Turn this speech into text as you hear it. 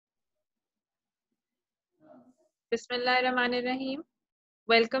Bismillahirrahmanirrahim.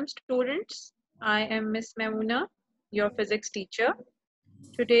 Welcome students. I am Miss Memuna, your physics teacher.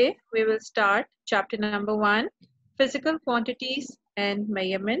 Today we will start chapter number 1, physical quantities and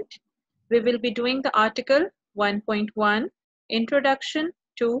measurement. We will be doing the article 1.1, Introduction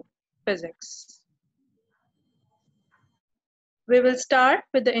to Physics. We will start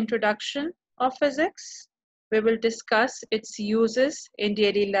with the introduction of physics. We will discuss its uses in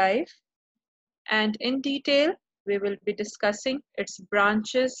daily life, and in detail we will be discussing its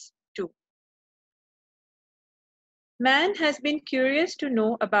branches too. Man has been curious to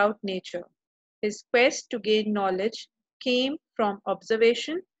know about nature. His quest to gain knowledge came from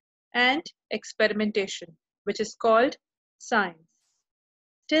observation and experimentation, which is called science.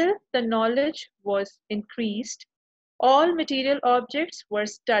 Till the knowledge was increased, all material objects were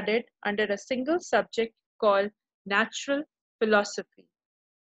studied under a single subject called natural philosophy.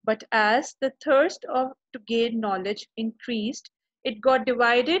 But as the thirst to gain knowledge increased, it got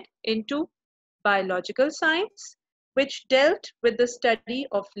divided into biological science, which dealt with the study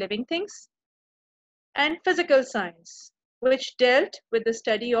of living things, and physical science, which dealt with the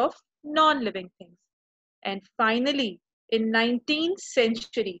study of non-living things. And finally, in 19th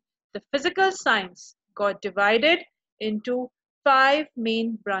century, the physical science got divided into 5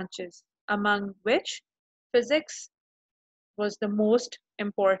 main branches, among which physics was the most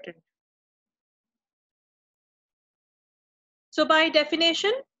important. So by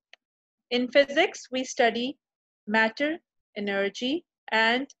definition, in physics, we study matter, energy,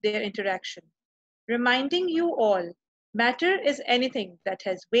 and their interaction. Reminding you all, matter is anything that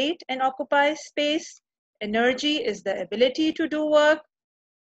has weight and occupies space. Energy is the ability to do work.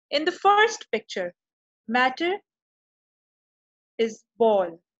 In the first picture, matter is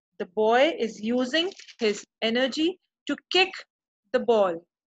ball. The boy is using his energy to kick the ball.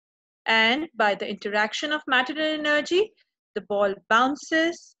 And by the interaction of matter and energy, the ball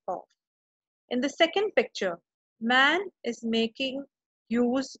bounces off. In the second picture, man is making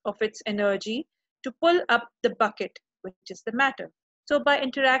use of its energy to pull up the bucket, which is the matter. So by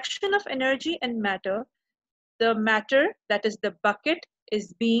interaction of energy and matter, the matter, that is the bucket,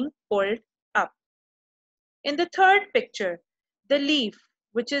 is being pulled up. In the third picture, the leaf,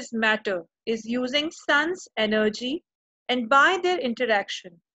 which is matter, is using sun's energy, and by their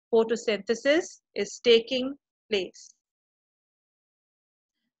interaction, photosynthesis is taking place.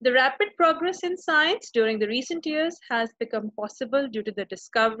 The rapid progress in science during the recent years has become possible due to the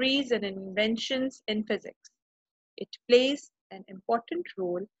discoveries and inventions in physics. It plays an important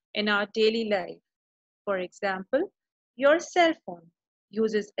role in our daily life. For example, your cell phone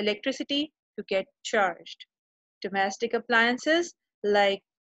uses electricity to get charged. Domestic appliances like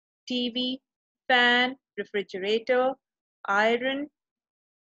TV, fan, refrigerator, iron,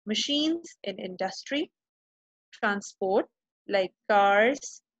 machines in industry, transport like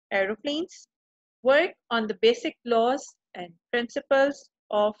cars, aeroplanes, work on the basic laws and principles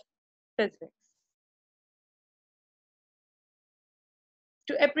of physics.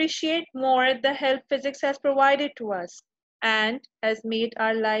 To appreciate more the help physics has provided to us and has made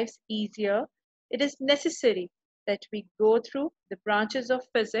our lives easier, it is necessary that we go through the branches of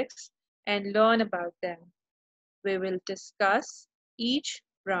physics and learn about them. We will discuss each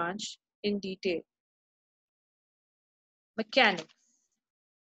branch in detail. Mechanics.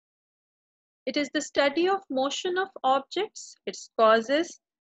 It is the study of motion of objects, its causes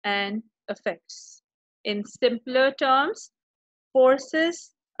and effects. In simpler terms,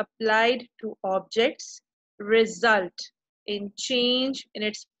 forces applied to objects result in change in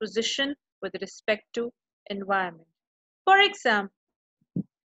its position with respect to environment. For example,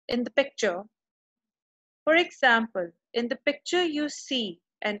 in the picture, you see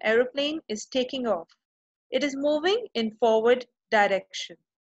an aeroplane is taking off. It is moving in forward direction.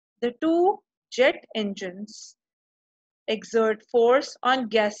 The two jet engines exert force on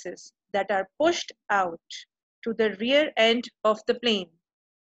gases that are pushed out to the rear end of the plane,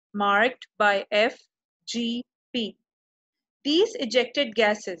 marked by FGP. These ejected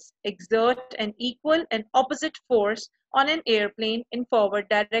gases exert an equal and opposite force on an airplane in forward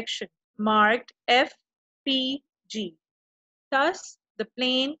direction, marked FPG. Thus, the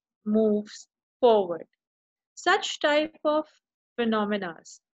plane moves forward. Such type of phenomena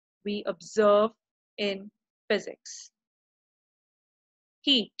we observe in physics.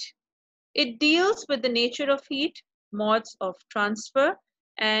 Heat. It deals with the nature of heat, modes of transfer,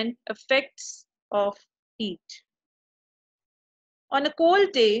 and effects of heat. On a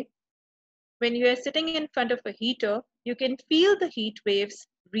cold day, when you are sitting in front of a heater, you can feel the heat waves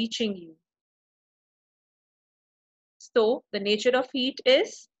reaching you. So, the nature of heat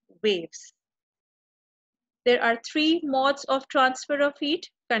is waves. There are three modes of transfer of heat: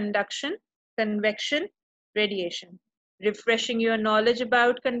 conduction, convection, radiation. Refreshing your knowledge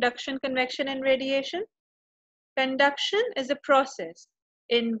about conduction, convection, and radiation. Conduction is a process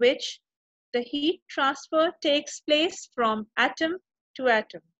in which the heat transfer takes place from atom to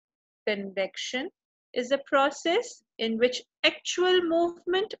atom. Convection is a process in which actual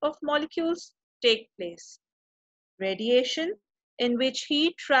movement of molecules take place. Radiation, in which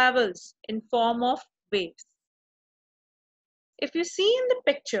heat travels in form of waves. If you see in the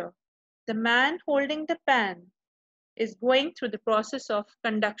picture, the man holding the pan is going through the process of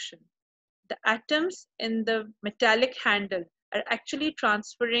conduction. The atoms in the metallic handle are actually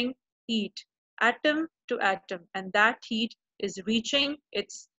transferring heat atom to atom, and that heat is reaching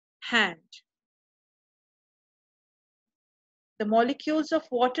its hand. The molecules of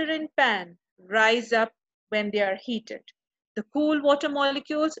water in pan rise up when they are heated. The cool water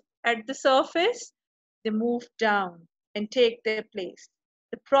molecules at the surface, they move down and take their place.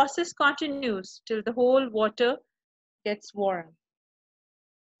 The process continues till the whole water gets warm.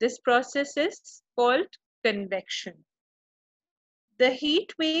 This process is called convection. The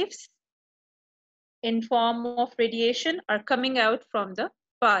heat waves in form of radiation are coming out from the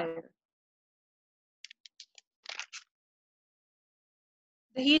fire.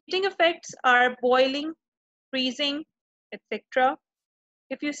 The heating effects are boiling, freezing, etc.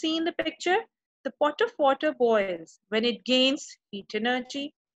 If you see in the picture, the pot of water boils when it gains heat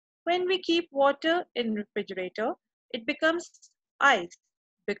energy. When we keep water in refrigerator, it becomes ice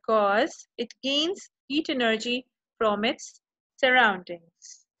because it gains heat energy from its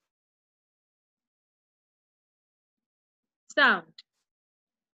surroundings. Sound.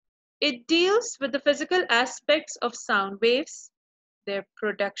 It deals with the physical aspects of sound waves, their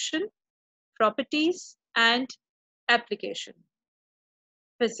production, properties, and application.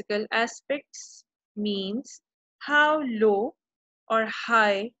 Physical aspects means how low or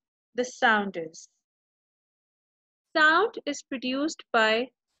high the sound is. Sound is produced by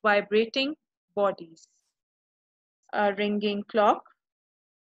vibrating bodies. A ringing clock,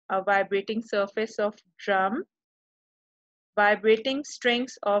 a vibrating surface of drum, vibrating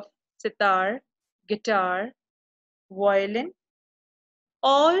strings of sitar, guitar, violin,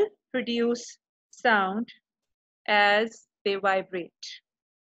 all produce sound as they vibrate.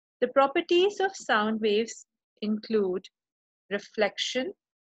 The properties of sound waves include reflection,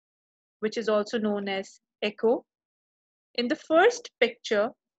 which is also known as echo. In the first picture,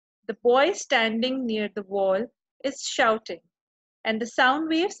 the boy standing near the wall is shouting, and the sound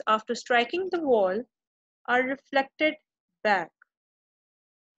waves after striking the wall are reflected back.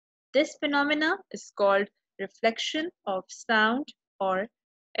 This phenomena is called reflection of sound or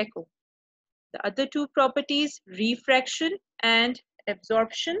echo. The other two properties, refraction and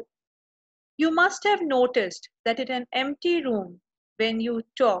absorption. You must have noticed that in an empty room, when you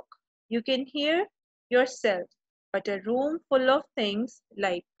talk, you can hear yourself, but a room full of things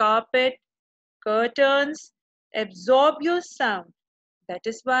like carpet, curtains, absorb your sound. That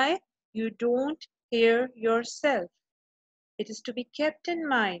is why you don't hear yourself. It is to be kept in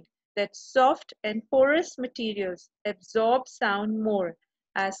mind that soft and porous materials absorb sound more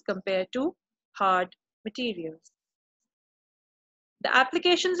as compared to hard materials. The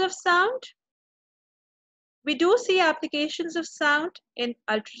applications of sound. We do see applications of sound in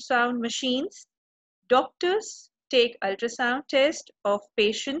ultrasound machines. Doctors take ultrasound test of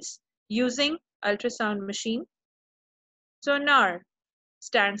patients using ultrasound machine. Sonar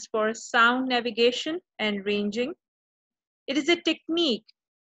stands for sound navigation and ranging. It is a technique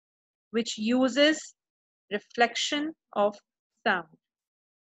which uses reflection of sound.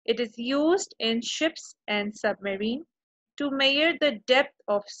 It is used in ships and submarine to measure the depth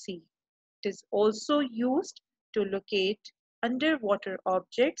of sea. It is also used to locate underwater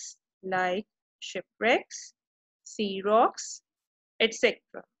objects like shipwrecks, sea rocks, etc.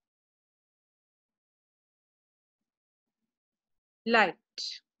 Light.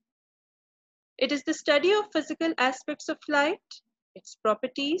 It is the study of physical aspects of light, its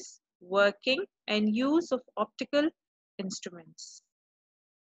properties, working, and use of optical instruments.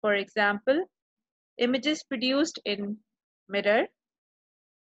 For example, images produced in mirror,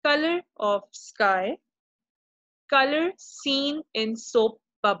 color of sky, color seen in soap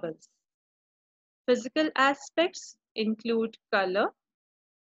bubbles. Physical aspects include color,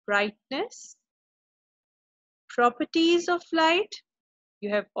 brightness, properties of light. You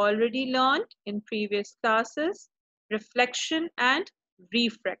have already learned in previous classes, reflection and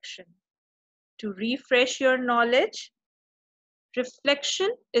refraction. To refresh your knowledge, reflection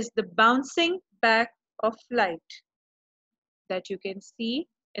is the bouncing back of light that you can see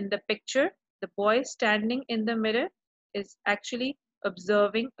in the picture The boy standing in the mirror is actually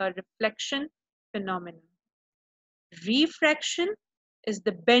observing a reflection phenomenon. Refraction is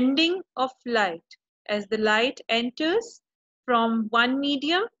the bending of light as the light enters from one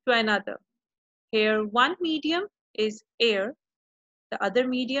medium to another. Here, one medium is air, the other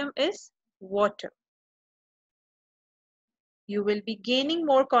medium is water. You will be gaining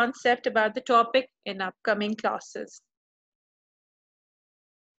more concept about the topic in upcoming classes.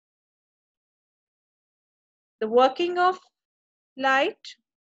 The working of light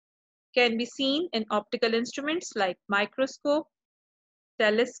can be seen in optical instruments like microscope,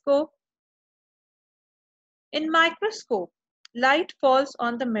 telescope. In microscope, light falls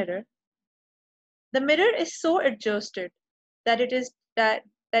on the mirror. The mirror is so adjusted that that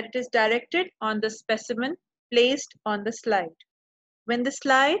it is directed on the specimen placed on the slide. When the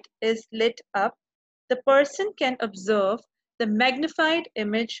slide is lit up, the person can observe the magnified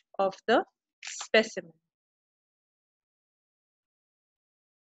image of the specimen.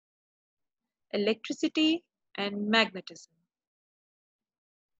 Electricity and magnetism.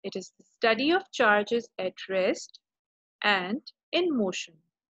 It is the study of charges at rest and in motion,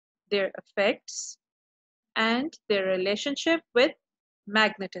 their effects, and their relationship with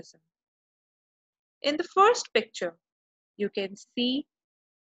magnetism. In the first picture, you can see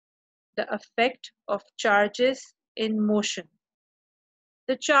the effect of charges in motion.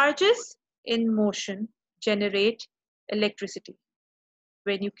 The charges in motion generate electricity.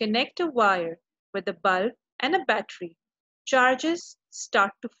 When you connect a wire with a bulb and a battery, charges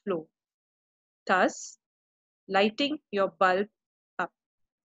start to flow, thus lighting your bulb up.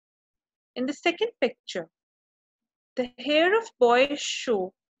 In the second picture, the hair of boys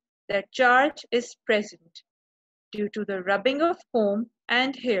show that charge is present due to the rubbing of comb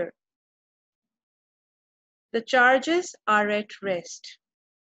and hair. The charges are at rest,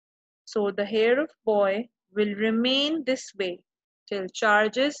 so the hair of boy will remain this way till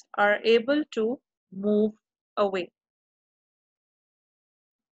charges are able to move away.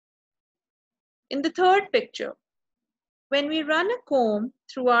 In the third picture, when we run a comb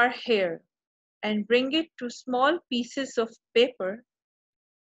through our hair and bring it to small pieces of paper,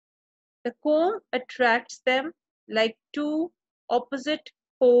 the comb attracts them like two opposite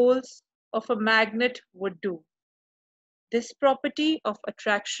poles of a magnet would do. This property of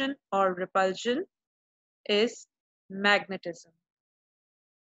attraction or repulsion is magnetism.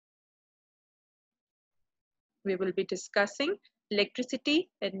 We will be discussing electricity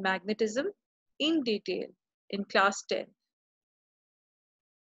and magnetism in detail in class 10.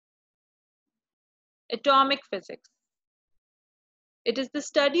 Atomic physics. It is the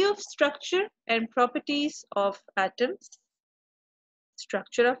study of structure and properties of atoms.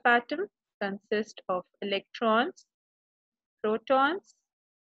 Structure of atom consists of electrons, protons,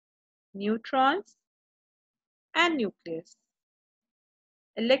 neutrons, and nucleus.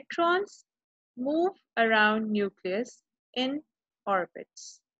 Electrons move around nucleus in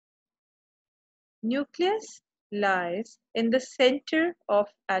orbits. Nucleus lies in the center of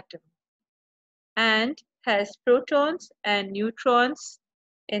atom and has protons and neutrons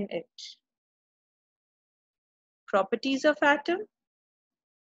in it. Properties of atom.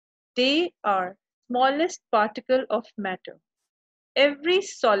 They are smallest particle of matter. Every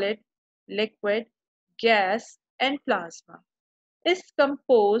solid, liquid, gas, and plasma is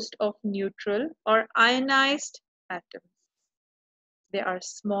composed of neutral or ionized atoms. They are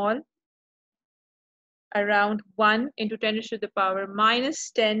small, around 1 into 10 to the power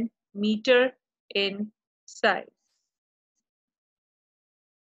minus 10 meter in size.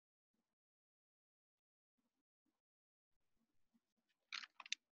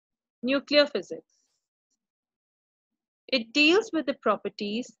 Nuclear physics. It deals with the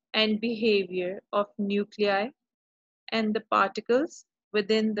properties and behavior of nuclei and the particles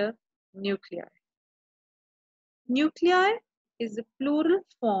within the nuclei. Nuclei is the plural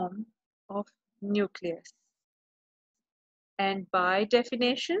form of nucleus. And by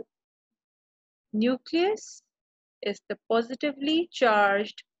definition, nucleus is the positively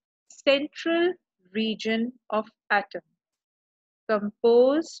charged central region of atom,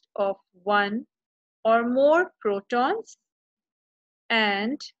 composed of one or more protons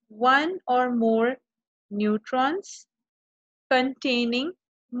and one or more neutrons containing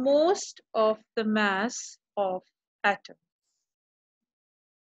most of the mass of atom.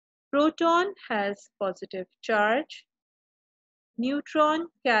 Proton has positive charge, neutron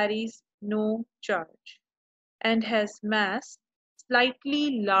carries no charge and has mass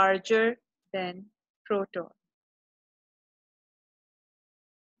slightly larger than proton.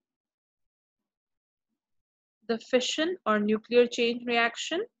 The fission or nuclear chain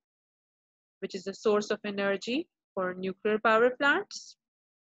reaction. which is the source of energy for nuclear power plants,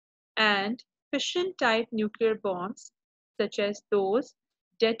 and fission type nuclear bombs, such as those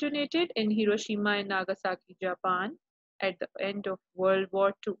detonated in Hiroshima and Nagasaki, Japan, at the end of World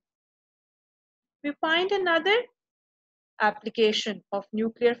War II. We find another application of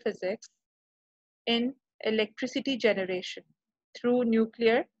nuclear physics in electricity generation through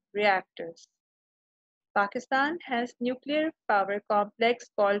nuclear reactors. Pakistan has nuclear power complex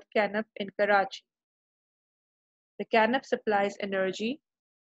called Canap in Karachi. The Canap supplies energy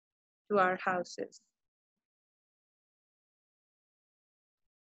to our houses.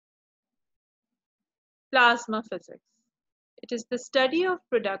 Plasma physics. It is the study of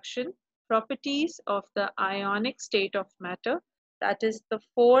production properties of the ionic state of matter, that is the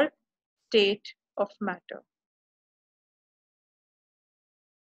fourth state of matter.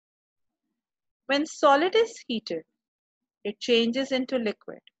 When solid is heated, it changes into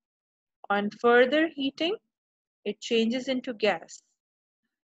liquid. On further heating, it changes into gas.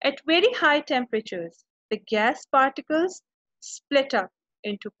 At very high temperatures, the gas particles split up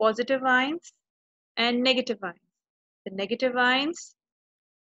into positive ions and negative ions. The negative ions,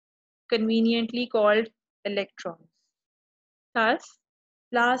 conveniently called electrons. Thus,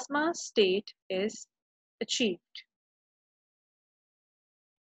 plasma state is achieved.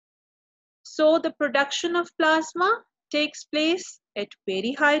 So the production of plasma takes place at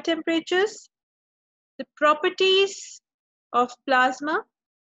very high temperatures. The properties of plasma,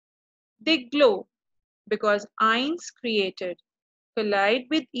 they glow because ions created collide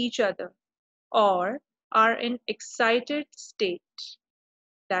with each other or are in excited state,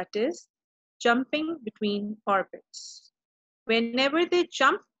 that is, jumping between orbits. Whenever they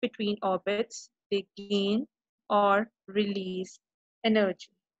jump between orbits, they gain or release energy.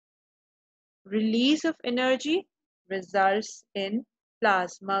 Release of energy results in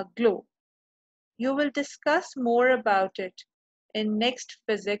plasma glow. You will discuss more about it in next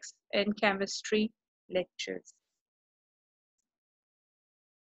physics and chemistry lectures.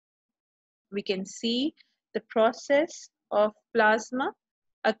 We can see the process of plasma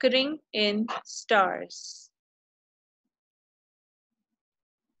occurring in stars.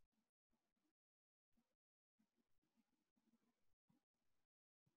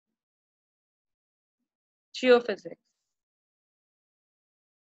 Geophysics.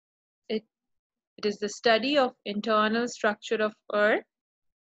 It, it is the study of internal structure of Earth,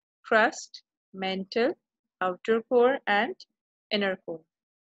 crust, mantle, outer core, and inner core.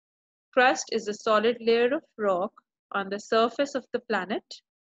 Crust is a solid layer of rock on the surface of the planet.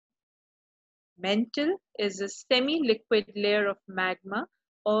 Mantle is a semi-liquid layer of magma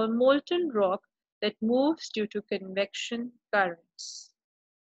or molten rock that moves due to convection currents.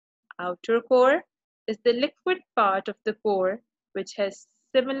 Outer core is the liquid part of the core which has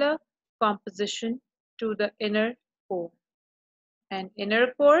similar composition to the inner core. And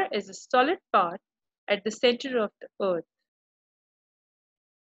inner core is a solid part at the center of the Earth.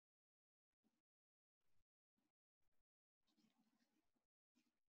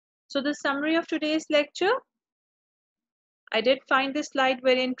 So the summary of today's lecture, I did find this slide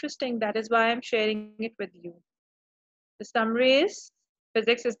very interesting. That is why I'm sharing it with you. The summary is,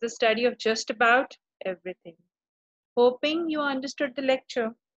 physics is the study of just about everything. Hoping you understood the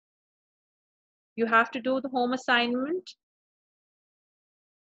lecture. You have to do the home assignment.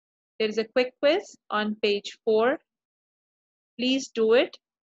 There is a quick quiz on page 4. Please do it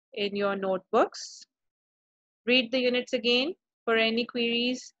in your notebooks. Read the units again. For any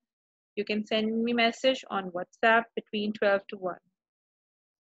queries, you can send me a message on WhatsApp between 12 to 1.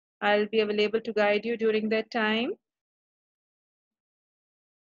 I'll be available to guide you during that time.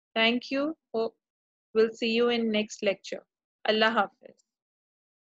 Thank you. We'll see you in next lecture. Allah Hafiz.